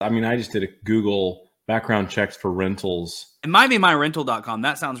I mean, I just did a Google background checks for rentals. It might be myrental.com.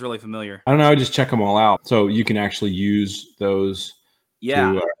 That sounds really familiar. I don't know. I just check them all out. So you can actually use those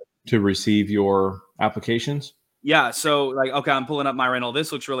Yeah. to receive your applications. Yeah. So like, okay, I'm pulling up my rental.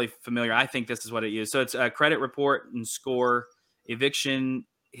 This looks really familiar. I think this is what it is. So it's a credit report and score, eviction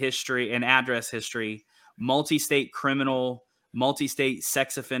history and address history, multi-state criminal, multi-state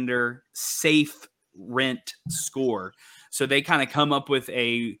sex offender, safe rent score. So they kind of come up with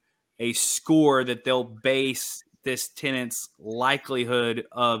a score that they'll base this tenant's likelihood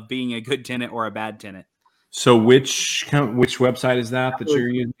of being a good tenant or a bad tenant. So which website is that you're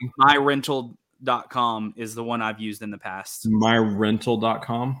using? myrental.com is the one I've used in the past.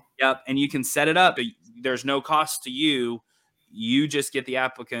 myrental.com. Yep. And you can set it up. There's no cost to you. You just get the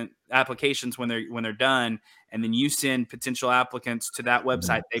applications when they're done, and then you send potential applicants to that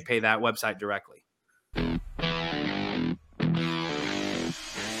website. They pay that website directly.